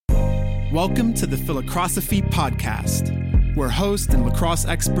Welcome to the Philocrosophy Podcast, where host and lacrosse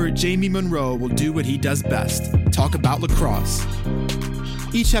expert Jamie Monroe will do what he does best, talk about lacrosse.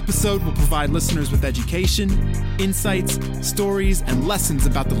 Each episode will provide listeners with education, insights, stories, and lessons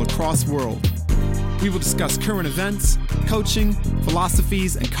about the lacrosse world. We will discuss current events, coaching,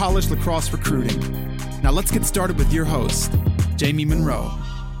 philosophies, and college lacrosse recruiting. Now let's get started with your host, Jamie Monroe.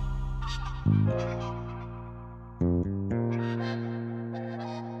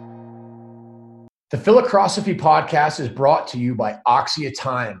 The Philocrosophy Podcast is brought to you by Oxia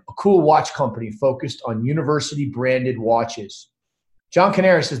Time, a cool watch company focused on university-branded watches. John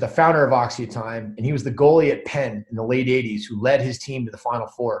Canaris is the founder of Oxia Time, and he was the goalie at Penn in the late 80s who led his team to the Final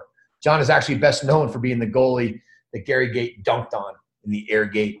Four. John is actually best known for being the goalie that Gary Gait dunked on in the Air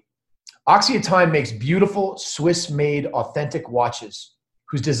Gate. Oxia Time makes beautiful, Swiss-made, authentic watches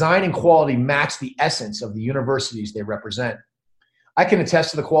whose design and quality match the essence of the universities they represent. I can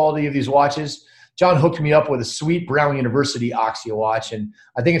attest to the quality of these watches. John hooked me up with a sweet Brown University Oxia watch, and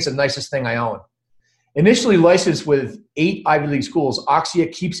I think it's the nicest thing I own. Initially licensed with 8 Ivy League schools,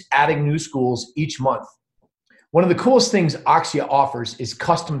 Oxia keeps adding new schools each month. One of the coolest things Oxia offers is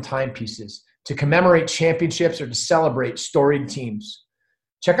custom timepieces to commemorate championships or to celebrate storied teams.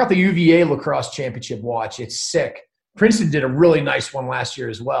 Check out the UVA Lacrosse Championship watch. It's sick. Princeton did a really nice one last year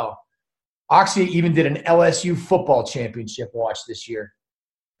as well. Oxia even did an LSU football championship watch this year.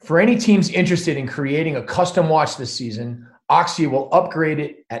 For any teams interested in creating a custom watch this season, Oxia will upgrade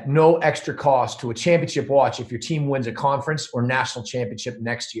it at no extra cost to a championship watch if your team wins a conference or national championship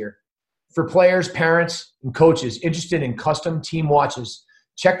next year. For players, parents, and coaches interested in custom team watches,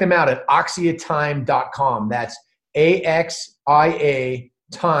 check them out at oxiatime.com. That's AXIA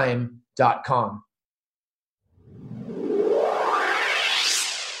time.com.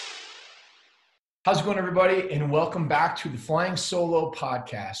 How's it going, everybody? And welcome back to the Flying Solo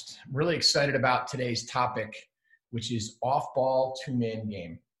Podcast. I'm really excited about today's topic, which is off-ball two-man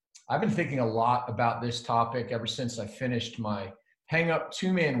game. I've been thinking a lot about this topic ever since I finished my Hang Up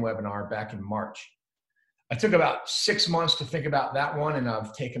two-man webinar back in March. I took about 6 months to think about that one, and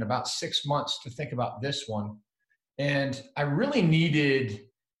I've taken about 6 months to think about this one. And I really needed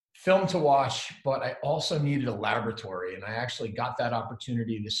film to watch, but I also needed a laboratory. And I actually got that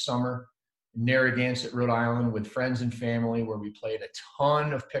opportunity this summer in Narragansett, Rhode Island, with friends and family, where we played a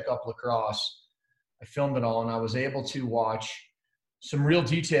ton of pickup lacrosse. I filmed it all, and I was able to watch some real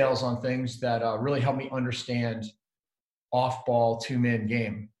details on things that really helped me understand off-ball two-man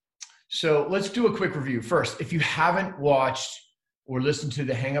game. So let's do a quick review. First, if you haven't watched or listened to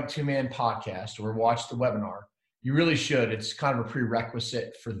the Hang Up Two-Man podcast or watched the webinar, you really should. It's kind of a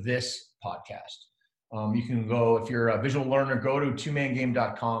prerequisite for this podcast. You can go, if you're a visual learner, go to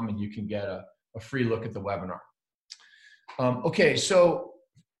twomangame.com and you can get a free look at the webinar. Okay, so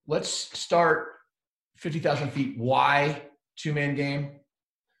let's start 50,000 feet. Why two-man game?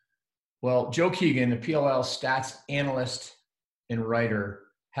 Well, Joe Keegan, the PLL stats analyst and writer,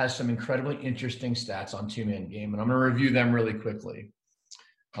 has some incredibly interesting stats on two-man game, and I'm going to review them really quickly.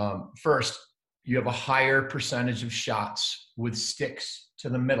 First, you have a higher percentage of shots with sticks to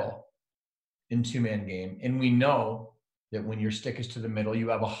the middle in two-man game. And we know that when your stick is to the middle, you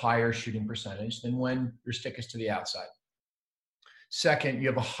have a higher shooting percentage than when your stick is to the outside. Second, you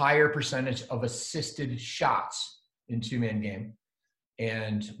have a higher percentage of assisted shots in two-man game.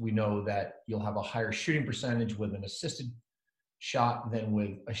 And we know that you'll have a higher shooting percentage with an assisted shot than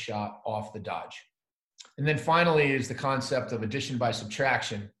with a shot off the dodge. And then finally is the concept of addition by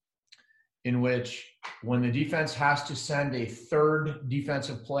subtraction, in which when the defense has to send a third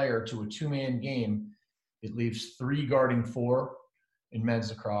defensive player to a two-man game, it leaves 3 guarding 4 in men's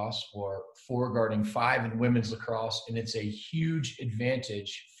lacrosse or 4 guarding 5 in women's lacrosse, and it's a huge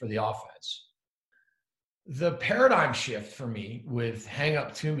advantage for the offense. The paradigm shift for me with Hang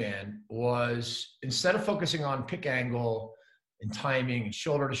Up two-man was, instead of focusing on pick angle and timing and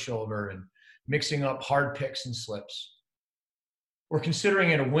shoulder to shoulder and mixing up hard picks and slips, we're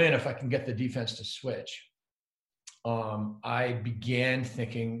considering it a win if I can get the defense to switch. I began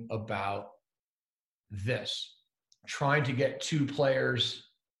thinking about this, trying to get 2 players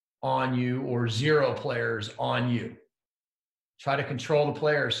on you or 0 players on you. Try to control the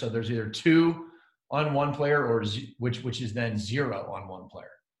players so there's either 2 on 1 player or which is then 0 on 1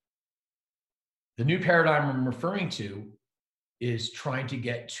 player. The new paradigm I'm referring to is trying to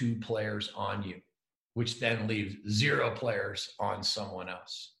get 2 players on you, which then leaves 0 players on someone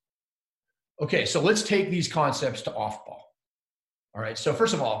else. Okay, so let's take these concepts to off-ball. All right, so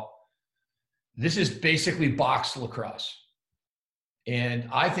first of all, this is basically box lacrosse. And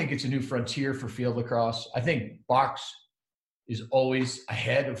I think it's a new frontier for field lacrosse. I think box is always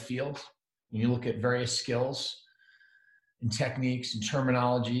ahead of field. When you look at various skills and techniques and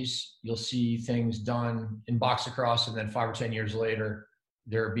terminologies, you'll see things done in box lacrosse, and then 5 or 10 years later,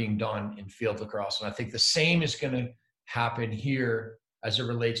 they're being done in field lacrosse. And I think the same is going to happen here as it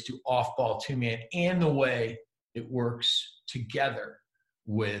relates to off-ball two-man and the way it works together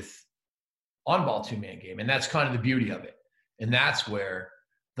with on-ball two-man game. And that's kind of the beauty of it. And that's where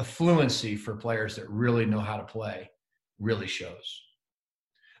the fluency for players that really know how to play really shows.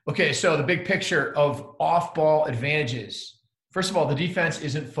 Okay, so the big picture of off-ball advantages. First of all, the defense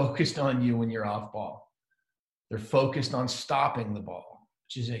isn't focused on you when you're off-ball. They're focused on stopping the ball,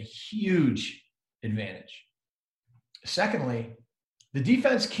 which is a huge advantage. Secondly, the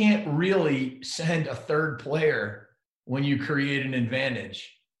defense can't really send a third player when you create an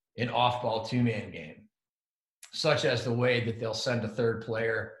advantage in off-ball two-man game, such as the way that they'll send a third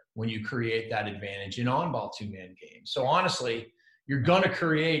player when you create that advantage in on-ball two-man game. So honestly, you're going to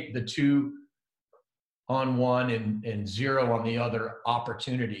create the 2-on-1 and 0 on the other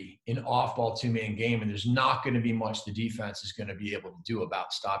opportunity in off-ball two-man game, and there's not going to be much the defense is going to be able to do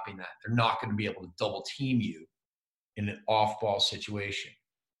about stopping that. They're not going to be able to double team you in an off-ball situation.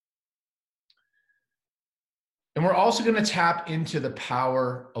 And we're also going to tap into the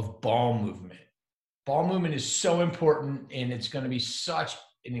power of ball movement. Ball movement is so important, and it's going to be such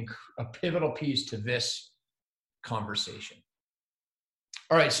a pivotal piece to this conversation.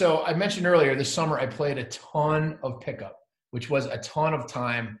 All right, so I mentioned earlier this summer I played a ton of pickup, which was a ton of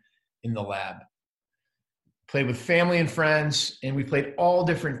time in the lab. Played with family and friends, and we played all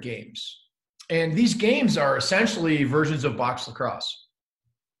different games. And these games are essentially versions of box lacrosse.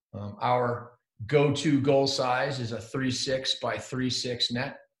 Our go-to goal size is a 3-6 by 3-6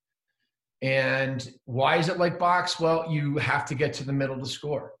 net. And why is it like box? Well, you have to get to the middle to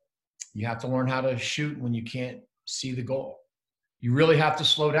score. You have to learn how to shoot when you can't see the goal. You really have to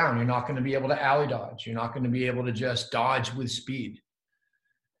slow down. You're not going to be able to alley dodge. You're not going to be able to just dodge with speed.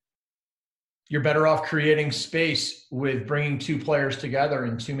 You're better off creating space with bringing two players together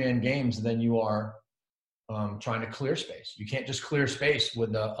in two-man games than you are trying to clear space. You can't just clear space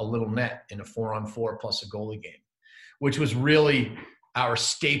with a little net in a 4-on-4 plus a goalie game, which was really our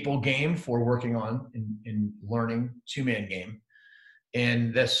staple game for working on in learning two-man game.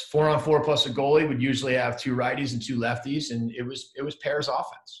 And this 4-on-4 plus a goalie would usually have two righties and two lefties, and it was pairs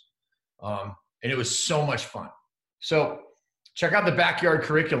offense. And it was so much fun. So check out the Backyard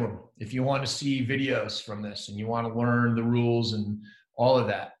Curriculum if you want to see videos from this and you want to learn the rules and all of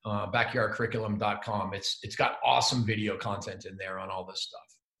that. Backyardcurriculum.com. It's got awesome video content in there on all this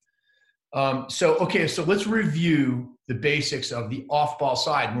stuff. So let's review the basics of the off-ball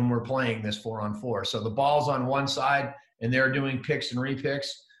side when we're playing this 4-on-4. So the ball's on one side, and they're doing picks and repicks.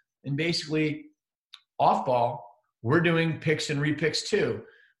 And basically, off-ball, we're doing picks and repicks too.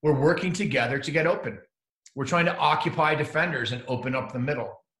 We're working together to get open. We're trying to occupy defenders and open up the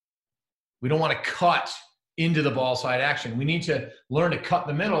middle. We don't want to cut into the ball side action. We need to learn to cut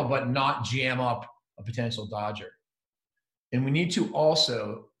the middle, but not jam up a potential dodger. And we need to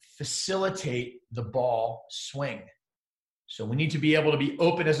also facilitate the ball swing. So we need to be able to be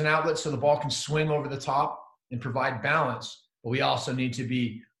open as an outlet so the ball can swing over the top and provide balance, but we also need to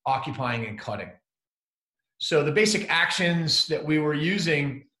be occupying and cutting. So the basic actions that we were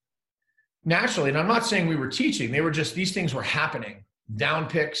using naturally, and I'm not saying we were teaching, they were just, these things were happening. Down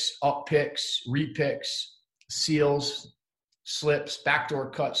picks, up picks, repicks, seals, slips, backdoor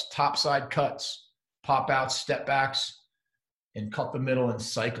cuts, topside cuts, pop outs, step backs, and cut the middle in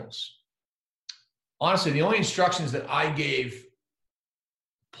cycles. Honestly, the only instructions that I gave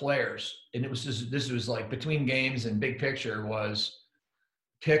players, and this was like between games and big picture, was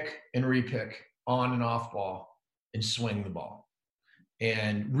pick and repick on and off ball and swing the ball.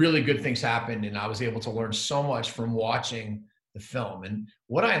 And really good things happened, and I was able to learn so much from watching the film. And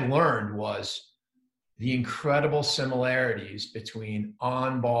what I learned was the incredible similarities between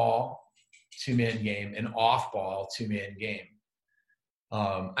on-ball two-man game and off-ball two-man game.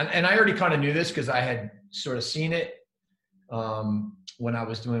 And I already kind of knew this because I had sort of seen it when I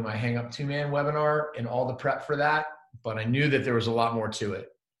was doing my Hang Up two-man webinar and all the prep for that, but I knew that there was a lot more to it.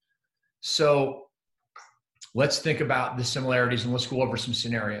 So let's think about the similarities and let's go over some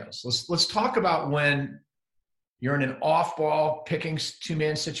scenarios. Let's talk about when you're in an off-ball picking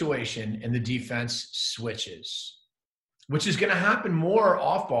two-man situation and the defense switches, which is going to happen more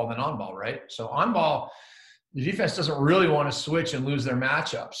off-ball than on-ball, right? So on-ball, the defense doesn't really want to switch and lose their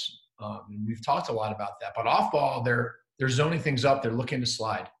matchups. And we've talked a lot about that. But off-ball, they're zoning things up. They're looking to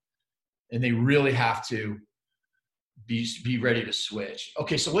slide. And they really have to be ready to switch.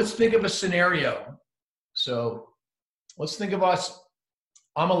 Okay, so let's think of a scenario. So let's think of us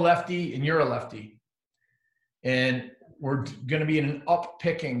I'm a lefty and you're a lefty, and we're going to be in an up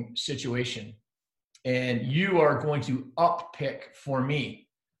picking situation, and you are going to up pick for me,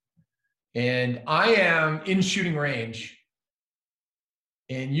 and I am in shooting range,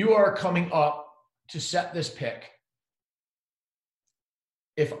 and you are coming up to set this pick.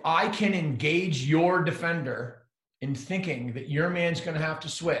 If I can engage your defender in thinking that your man's going to have to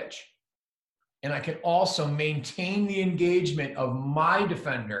switch, and I can also maintain the engagement of my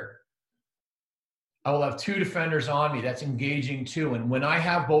defender, I will have two defenders on me. That's engaging too. And when I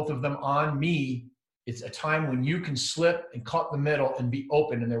have both of them on me, it's a time when you can slip and cut the middle and be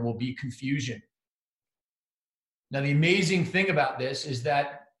open, and there will be confusion. Now, the amazing thing about this is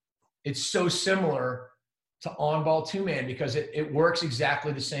that it's so similar to on-ball two-man because it works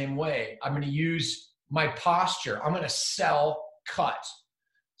exactly the same way. I'm going to use my posture. I'm going to sell cut.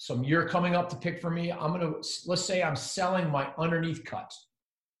 So you're coming up to pick for me. Let's say I'm selling my underneath cut.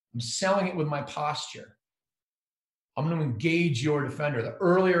 I'm selling it with my posture. I'm going to engage your defender. The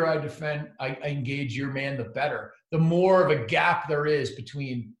earlier I engage your man, the better. The more of a gap there is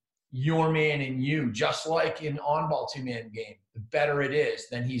between your man and you, just like in on-ball two-man game, the better it is.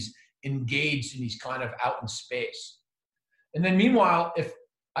 Then he's engaged and he's kind of out in space. And then meanwhile, if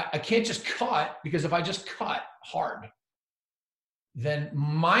I can't just cut, because if I just cut hard, then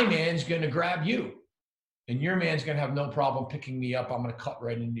my man's going to grab you and your man's going to have no problem picking me up. I'm going to cut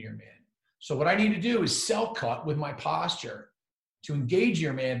right into your man. So what I need to do is sell cut with my posture to engage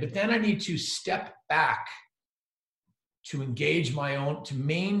your man, but then I need to step back to engage my own, to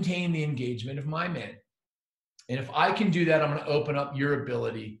maintain the engagement of my man. And if I can do that, I'm going to open up your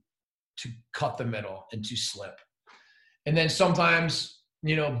ability to cut the middle and to slip. And then sometimes,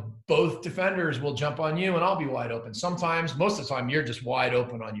 both defenders will jump on you and I'll be wide open. Sometimes, most of the time, you're just wide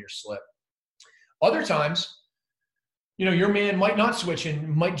open on your slip. Other times, your man might not switch and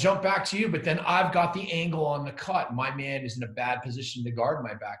might jump back to you, but then I've got the angle on the cut. My man is in a bad position to guard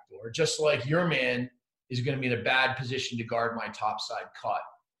my back door, just like your man is going to be in a bad position to guard my topside cut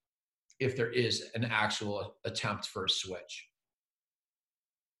if there is an actual attempt for a switch.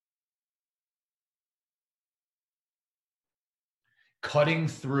 Cutting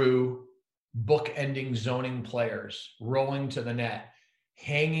through bookending zoning players, rolling to the net,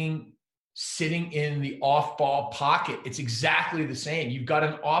 hanging, sitting in the off-ball pocket. It's exactly the same. You've got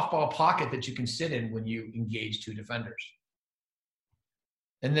an off-ball pocket that you can sit in when you engage two defenders.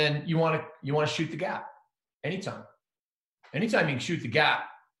 And then you want to shoot the gap anytime. Anytime you can shoot the gap,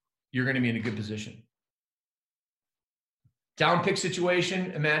 you're going to be in a good position. Down pick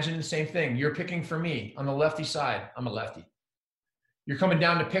situation, imagine the same thing. You're picking for me on the lefty side. I'm a lefty. You're coming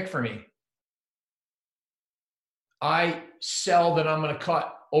down to pick for me. I sell that I'm going to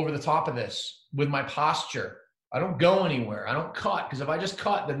cut over the top of this with my posture. I don't go anywhere. I don't cut, because if I just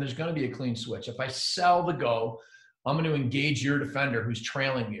cut, then there's going to be a clean switch. If I sell the go, I'm going to engage your defender who's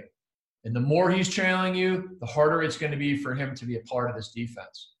trailing you. And the more he's trailing you, the harder it's going to be for him to be a part of this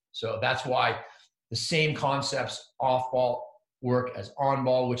defense. So that's why the same concepts off ball work as on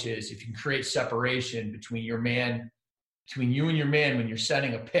ball, which is if you can create separation between you and your man when you're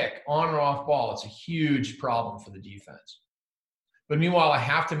setting a pick on or off ball, it's a huge problem for the defense. But meanwhile, I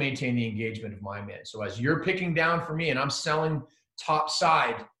have to maintain the engagement of my man. So as you're picking down for me and I'm selling top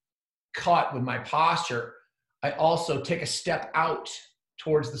side cut with my posture, I also take a step out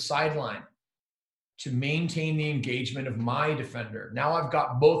towards the sideline to maintain the engagement of my defender. Now I've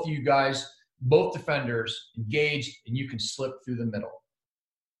got both of you guys, both defenders engaged, and you can slip through the middle.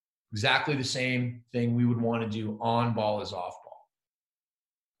 Exactly the same thing we would want to do on ball as off ball.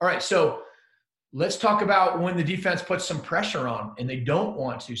 All right, so let's talk about when the defense puts some pressure on and they don't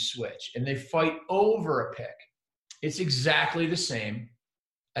want to switch and they fight over a pick. It's exactly the same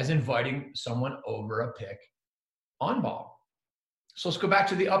as inviting someone over a pick on ball. So let's go back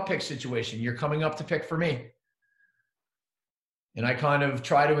to the up pick situation. You're coming up to pick for me. And I kind of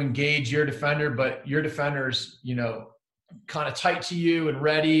try to engage your defender, but your defender's, kind of tight to you and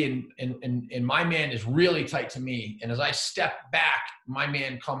ready, and my man is really tight to me. And as I step back, my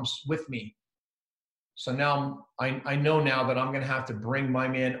man comes with me. So now I know now that I'm going to have to bring my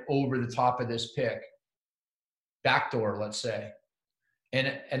man over the top of this pick. Backdoor, let's say.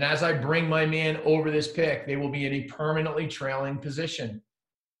 And as I bring my man over this pick, they will be in a permanently trailing position.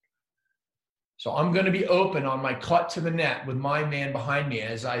 So I'm going to be open on my cut to the net with my man behind me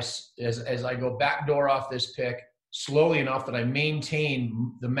as I go backdoor off this pick, slowly enough that I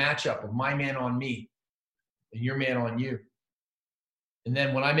maintain the matchup of my man on me and your man on you. And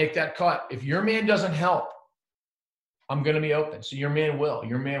then when I make that cut, if your man doesn't help, I'm going to be open. So your man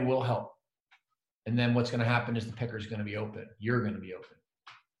will help. And then what's going to happen is the picker is going to be open. You're going to be open.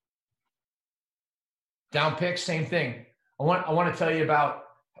 Down pick, same thing. I want to tell you about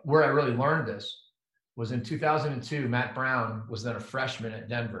where I really learned this. Was in 2002. Matt Brown was then a freshman at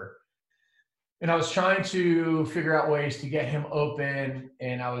Denver. And I was trying to figure out ways to get him open.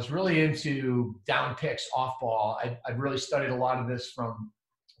 And I was really into down picks off ball. I'd really studied a lot of this from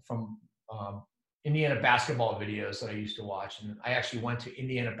Indiana basketball videos that I used to watch. And I actually went to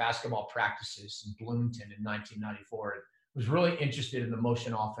Indiana basketball practices in Bloomington in 1994 and was really interested in the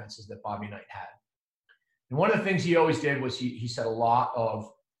motion offenses that Bobby Knight had. And one of the things he always did was he set a lot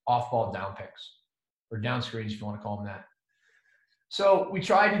of off-ball down picks, or down screens if you want to call them that. So we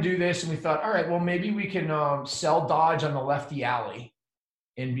tried to do this, and we thought, all right, well, maybe we can sell dodge on the lefty alley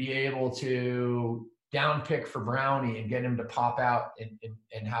and be able to down pick for Brownie and get him to pop out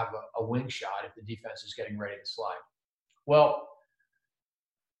and have a wing shot if the defense is getting ready to slide. Well,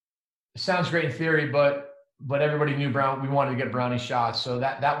 it sounds great in theory, but everybody knew we wanted to get Brownie shots, so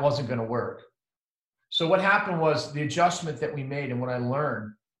that wasn't going to work. So what happened was the adjustment that we made and what I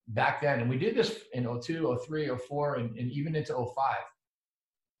learned back then, and we did this in 02, 03, 04, and even into 05,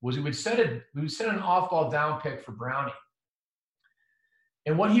 was we would set an off-ball down pick for Brownie.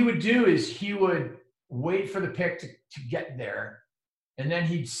 And what he would do is he would wait for the pick to get there, and then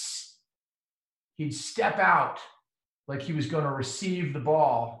he'd step out like he was going to receive the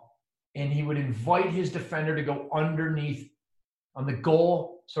ball, and he would invite his defender to go underneath on the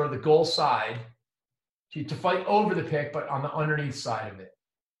goal, sort of the goal side, to fight over the pick, but on the underneath side of it.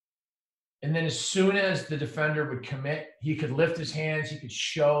 And then as soon as the defender would commit, he could lift his hands, he could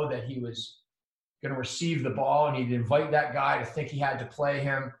show that he was going to receive the ball, and he'd invite that guy to think he had to play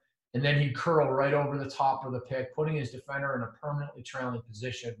him, and then he'd curl right over the top of the pick, putting his defender in a permanently trailing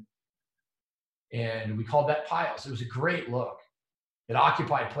position. And we called that piles. It was a great look. It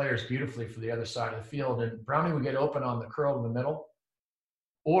occupied players beautifully for the other side of the field, and Brownie would get open on the curl in the middle,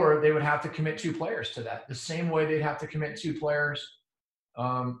 or they would have to commit two players to that. The same way they'd have to commit two players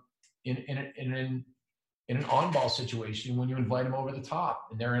in an on-ball situation when you invite them over the top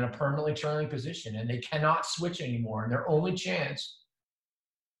and they're in a permanently trailing position and they cannot switch anymore. And their only chance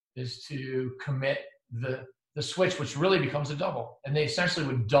is to commit the switch, which really becomes a double. And they essentially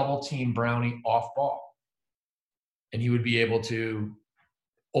would double team Brownie off ball. And he would be able to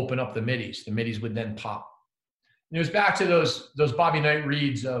open up the middies. The middies would then pop. And it was back to those Bobby Knight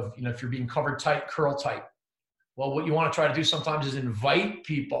reads of, if you're being covered tight, curl tight. Well, what you want to try to do sometimes is invite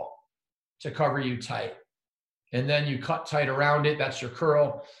people to cover you tight. And then you cut tight around it. That's your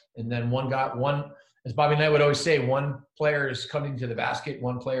curl. And then one, as Bobby Knight would always say, one player is coming to the basket,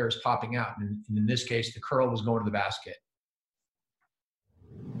 one player is popping out. And in this case, the curl was going to the basket.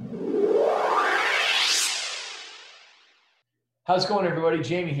 How's it going, everybody?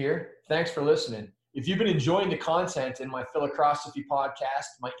 Jamie here. Thanks for listening. If you've been enjoying the content in my Philocrosophy podcast,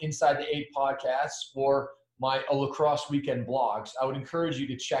 my Inside the Eight podcasts, or my Lacrosse Weekend blogs, I would encourage you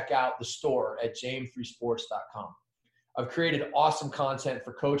to check out the store at jam3sports.com. I've created awesome content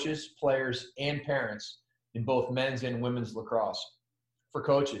for coaches, players, and parents in both men's and women's lacrosse. For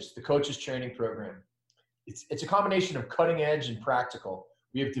coaches, the Coaches Training Program. It's a combination of cutting edge and practical.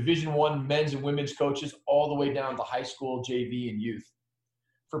 We have Division I men's and women's coaches all the way down to high school, JV, and youth.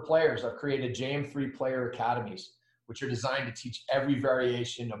 For players, I've created JM3 Player Academies, which are designed to teach every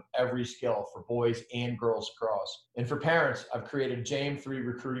variation of every skill for boys and girls lacrosse. And for parents, I've created a JM3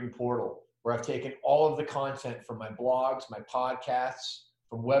 Recruiting Portal, where I've taken all of the content from my blogs, my podcasts,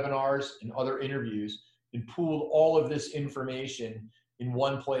 from webinars, and other interviews, and pooled all of this information in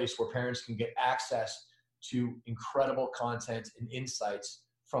one place where parents can get access to incredible content and insights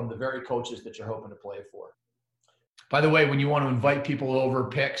from the very coaches that you're hoping to play for. By the way, when you want to invite people over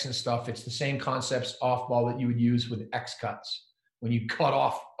picks and stuff, it's the same concepts off ball that you would use with X cuts. When you cut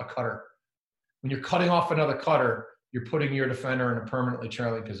off a cutter, when you're cutting off another cutter, you're putting your defender in a permanently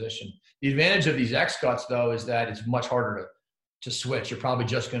trailing position. The advantage of these X cuts, though, is that it's much harder to switch. You're probably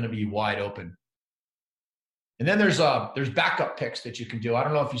just going to be wide open. And then there's backup picks that you can do. I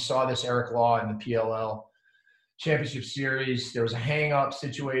don't know if you saw this, Eric Law, in the PLL Championship Series. There was a hang-up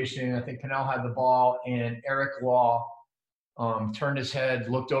situation. I think Pinnell had the ball, and Eric Law turned his head,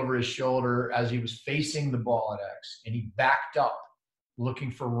 looked over his shoulder as he was facing the ball at X, and he backed up looking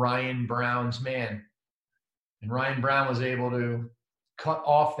for Ryan Brown's man. And Ryan Brown was able to cut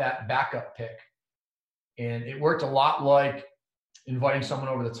off that backup pick. And it worked a lot like inviting someone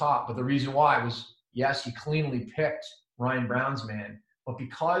over the top. But the reason why was, yes, he cleanly picked Ryan Brown's man, but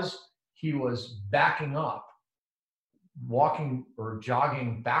because he was backing up, walking or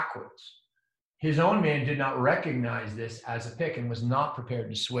jogging backwards, his own man did not recognize this as a pick and was not prepared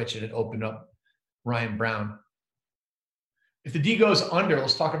to switch, and it opened up Ryan Brown. If the D goes under,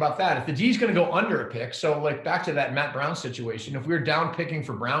 let's talk about that. If the D is going to go under a pick, so like back to that Matt Brown situation, if we were down picking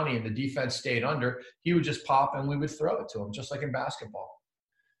for Brownie and the defense stayed under, he would just pop and we would throw it to him, just like in basketball.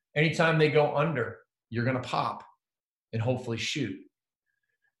 Anytime they go under, you're going to pop and hopefully shoot.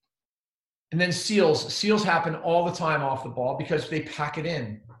 And then seals happen all the time off the ball because they pack it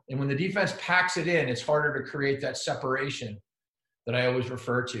in. And when the defense packs it in, it's harder to create that separation that I always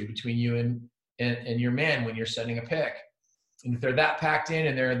refer to between you and your man when you're setting a pick. And if they're that packed in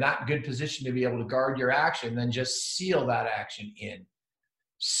and they're in that good position to be able to guard your action, then just seal that action in.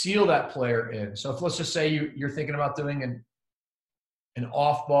 Seal that player in. So if let's just say you're thinking about doing an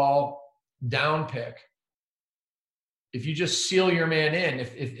off-ball down pick, if you just seal your man in,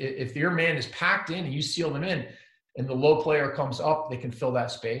 if your man is packed in and you seal them in and the low player comes up, they can fill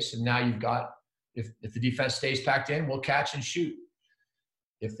that space. And now you've got, if the defense stays packed in, we'll catch and shoot.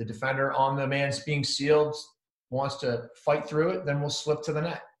 If the defender on the man's being sealed wants to fight through it, then we'll slip to the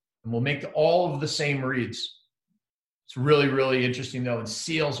net and we'll make all of the same reads. It's really, really interesting though. And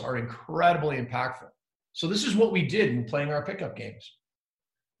seals are incredibly impactful. So this is what we did in playing our pickup games.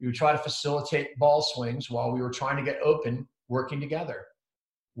 We would try to facilitate ball swings while we were trying to get open, working together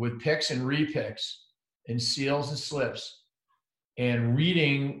with picks and repicks and seals and slips and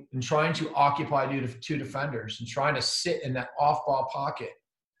reading and trying to occupy two defenders and trying to sit in that off-ball pocket.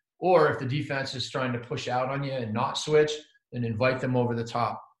 Or if the defense is trying to push out on you and not switch, then invite them over the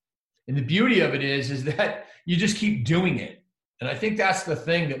top. And the beauty of it is that you just keep doing it. And I think that's the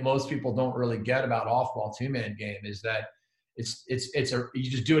thing that most people don't really get about off-ball two-man game is that you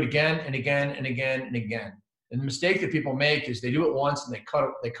just do it again and again and again and again. And the mistake that people make is they do it once and they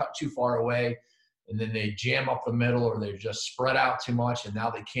cut too far away and then they jam up the middle or they just spread out too much and now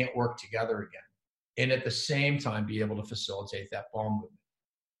they can't work together again. And at the same time, be able to facilitate that ball movement.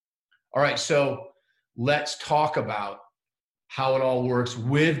 All right, so let's talk about how it all works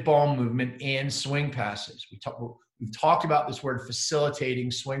with ball movement and swing passes. We've talked about this word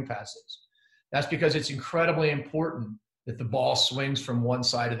facilitating swing passes. That's because it's incredibly important that the ball swings from one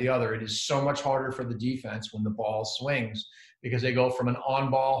side to the other. It is so much harder for the defense when the ball swings because they go from an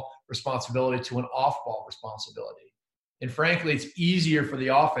on-ball responsibility to an off-ball responsibility. And frankly, it's easier for the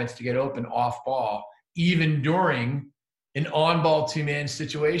offense to get open off-ball even during an on-ball two-man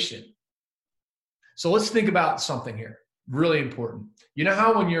situation. So let's think about something here. Really important. You know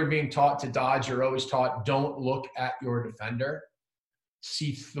how when you're being taught to dodge, you're always taught, don't look at your defender.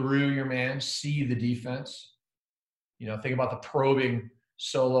 See through your man, see the defense. You know, think about the probing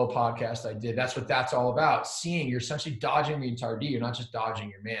solo podcast I did. That's what that's all about. Seeing, you're essentially dodging the entire D. You're not just dodging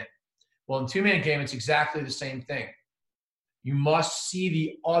your man. Well, in two-man game, it's exactly the same thing. You must see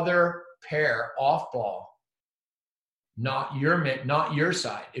the other pair off ball. Not your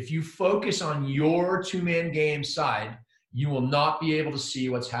side. If you focus on your two-man game side, you will not be able to see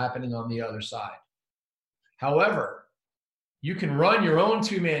what's happening on the other side. However, you can run your own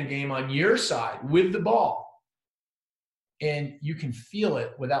two-man game on your side with the ball, and you can feel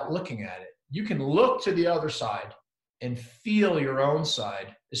it without looking at it. You can look to the other side and feel your own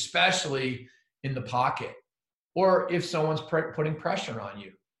side, especially in the pocket, or if someone's putting pressure on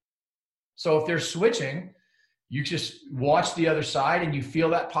you. So if they're switching, you just watch the other side and you feel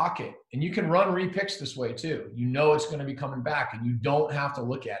that pocket. And you can run repicks this way too. You know it's going to be coming back and you don't have to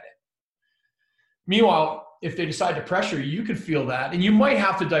look at it. Meanwhile, if they decide to pressure you, you can feel that. And you might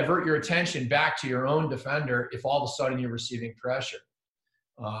have to divert your attention back to your own defender if all of a sudden you're receiving pressure.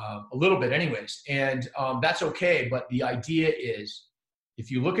 A little bit anyways. And that's okay. But the idea is if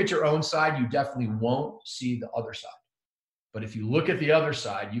you look at your own side, you definitely won't see the other side. But if you look at the other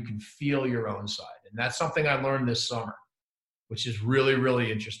side, you can feel your own side. And that's something I learned this summer, which is really,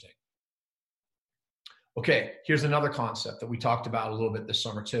 really interesting. Okay, here's another concept that we talked about a little bit this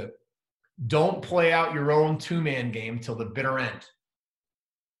summer too. Don't play out your own two-man game till the bitter end.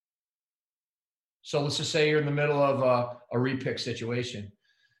 So let's just say you're in the middle of a repick situation.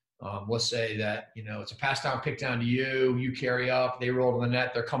 Let's say that, it's a pass down, pick down to you, you carry up, they roll to the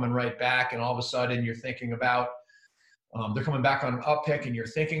net, they're coming right back, and all of a sudden you're thinking about they're coming back on an up pick and you're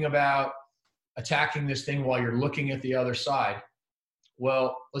thinking about attacking this thing while you're looking at the other side.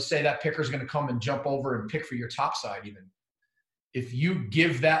 Well, let's say that picker's going to come and jump over and pick for your top side even. If you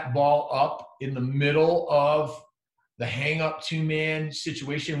give that ball up in the middle of the hang-up two-man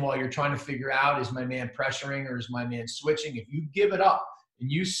situation while you're trying to figure out, is my man pressuring or is my man switching? If you give it up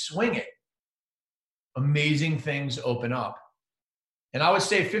and you swing it, amazing things open up. And I would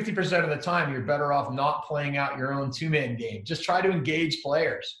say 50% of the time, you're better off not playing out your own two-man game. Just try to engage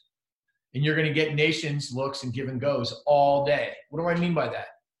players. And you're going to get nations, looks, and give and goes all day. What do I mean by that?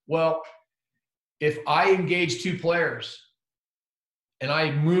 Well, if I engage two players and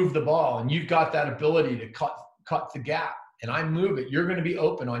I move the ball, and you've got that ability to cut the gap, and I move it, you're going to be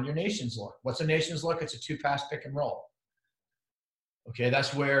open on your nation's look. What's a nation's look? It's a 2-pass pick and roll. Okay,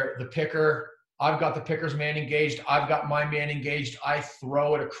 that's where I've got the picker's man engaged, I've got my man engaged, I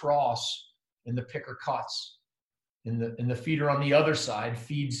throw it across, and the picker cuts. And the feeder on the other side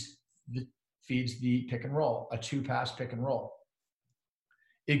feeds the pick and roll, a 2-pass pick and roll.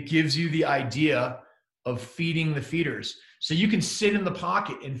 It gives you the idea of feeding the feeders. So you can sit in the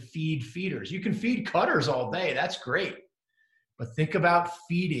pocket and feed feeders. You can feed cutters all day. That's great. But think about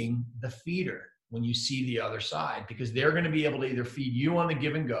feeding the feeder when you see the other side, because they're going to be able to either feed you on the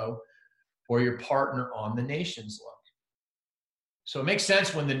give and go or your partner on the nation's look. So it makes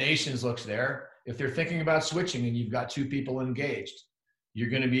sense when the nation's look's there. If they're thinking about switching and you've got 2 people engaged, you're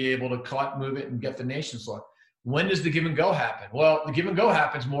going to be able to cut, move it, and get the nation's look. When does the give and go happen? Well, the give and go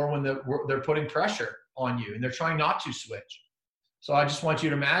happens more when they're putting pressure on you and they're trying not to switch. So I just want you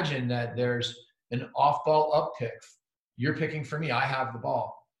to imagine that there's an off-ball up pick. You're picking for me. I have the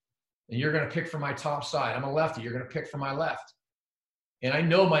ball. And you're going to pick for my top side. I'm a lefty. You're going to pick for my left. And I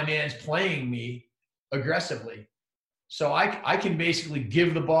know my man's playing me aggressively. So I can basically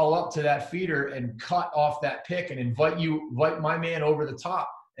give the ball up to that feeder and cut off that pick and invite my man over the top.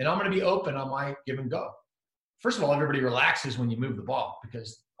 And I'm going to be open on my give and go. First of all, everybody relaxes when you move the ball,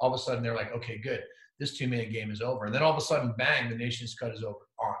 because all of a sudden they're like, okay, good. This 2-man game is over. And then all of a sudden, bang, the nation's cut is over.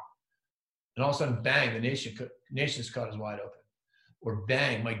 On. And all of a sudden, bang, the nation's cut is wide open. Or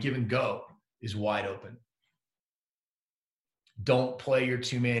bang, my give and go is wide open. Don't play your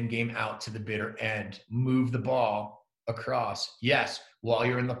 2-man game out to the bitter end. Move the ball across. Yes, while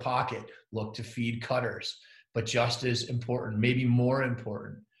you're in the pocket, look to feed cutters. But just as important, maybe more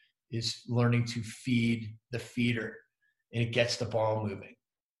important, is learning to feed the feeder, and it gets the ball moving.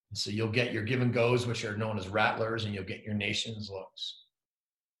 And so you'll get your give and goes, which are known as rattlers, and you'll get your nation's looks.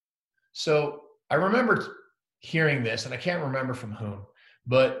 So I remember hearing this, and I can't remember from whom,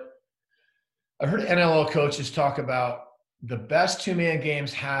 but I heard NLL coaches talk about the best 2-man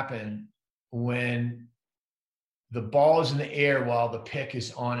games happen when the ball is in the air while the pick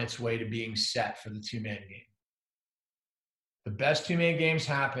is on its way to being set for the 2-man game. The best 2-man games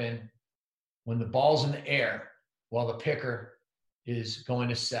happen when the ball's in the air while the picker is going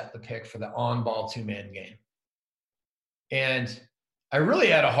to set the pick for the on-ball 2-man game. And I really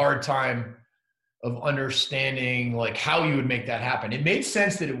had a hard time of understanding like how you would make that happen. It made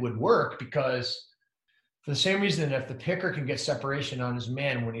sense that it would work, because for the same reason, if the picker can get separation on his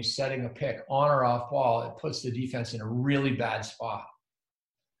man when he's setting a pick on or off ball, it puts the defense in a really bad spot.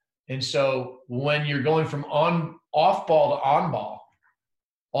 And so when you're going from off ball to on ball,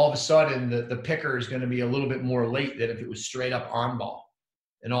 all of a sudden the picker is going to be a little bit more late than if it was straight up on ball.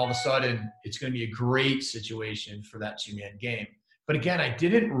 And all of a sudden it's going to be a great situation for that 2-man game. But again, I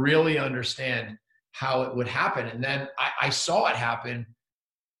didn't really understand how it would happen. And then I saw it happen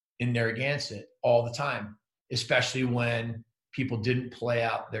in Narragansett all the time, especially when people didn't play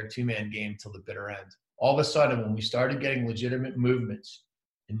out their 2-man game till the bitter end. All of a sudden, when we started getting legitimate movements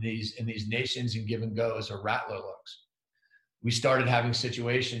in these nations and give and goes or rattler looks, we started having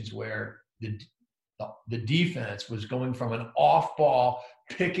situations where the defense was going from an off-ball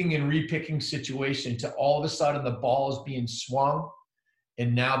picking and repicking situation to all of a sudden the ball is being swung,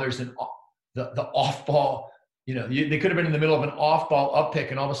 and now there's the off-ball. You know, they could have been in the middle of an off-ball up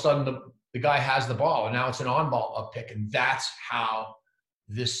pick, and all of a sudden the guy has the ball, and now it's an on-ball up pick. And that's how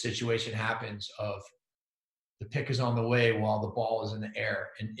this situation happens of the pick is on the way while the ball is in the air.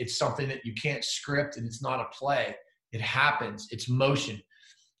 And it's something that you can't script, and it's not a play. It happens. It's motion.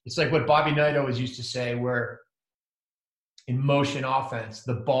 It's like what Bobby Knight always used to say, where in motion offense,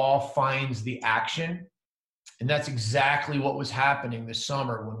 the ball finds the action. And that's exactly what was happening this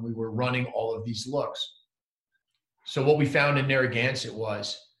summer when we were running all of these looks. So what we found in Narragansett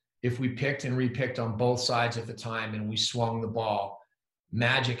was if we picked and repicked on both sides at the time and we swung the ball,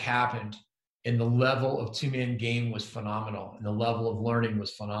 magic happened, and the level of 2-man game was phenomenal, and the level of learning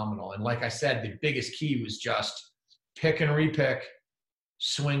was phenomenal. And like I said, the biggest key was just pick and repick,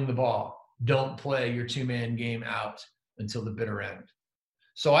 swing the ball. Don't play your 2-man game out until the bitter end.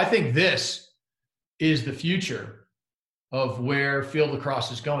 So I think this is the future of where field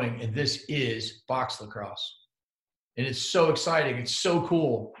lacrosse is going, and this is box lacrosse. And it's so exciting. It's so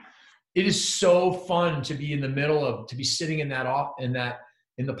cool. It is so fun to be in the middle of, to be sitting in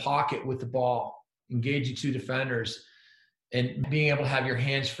the pocket with the ball, engaging 2 defenders, and being able to have your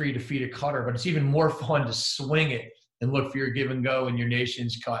hands free to feed a cutter. But it's even more fun to swing it and look for your give and go and your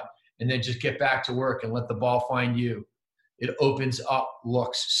nation's cut, and then just get back to work and let the ball find you. It opens up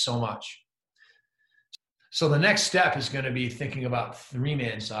looks so much. So the next step is going to be thinking about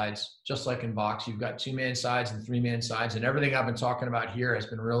 3-man sides, just like in box. You've got 2-man sides and 3-man sides, and everything I've been talking about here has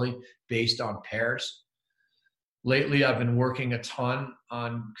been really based on pairs. Lately, I've been working a ton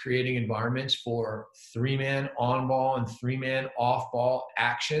on creating environments for 3-man on ball and 3-man off ball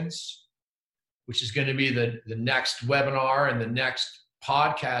actions, which is going to be the next webinar and the next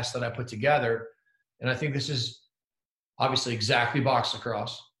podcast that I put together. And I think this is obviously exactly box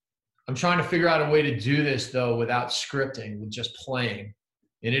lacrosse. I'm trying to figure out a way to do this, though, without scripting, with just playing.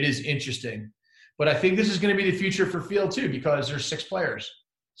 And it is interesting. But I think this is going to be the future for field, too, because there's 6 players.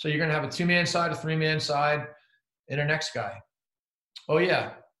 So you're going to have a 2-man side, a 3-man side, and a next guy. Oh,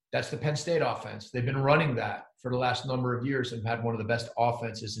 yeah, that's the Penn State offense. They've been running that for the last number of years and had one of the best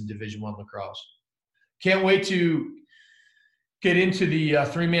offenses in Division I lacrosse. Can't wait to get into the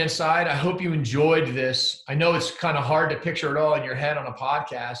 3-man side. I hope you enjoyed this. I know it's kind of hard to picture it all in your head on a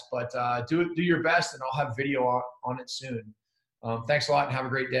podcast, but do your best, and I'll have video on it soon. Thanks a lot, and have a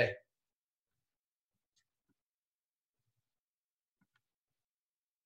great day.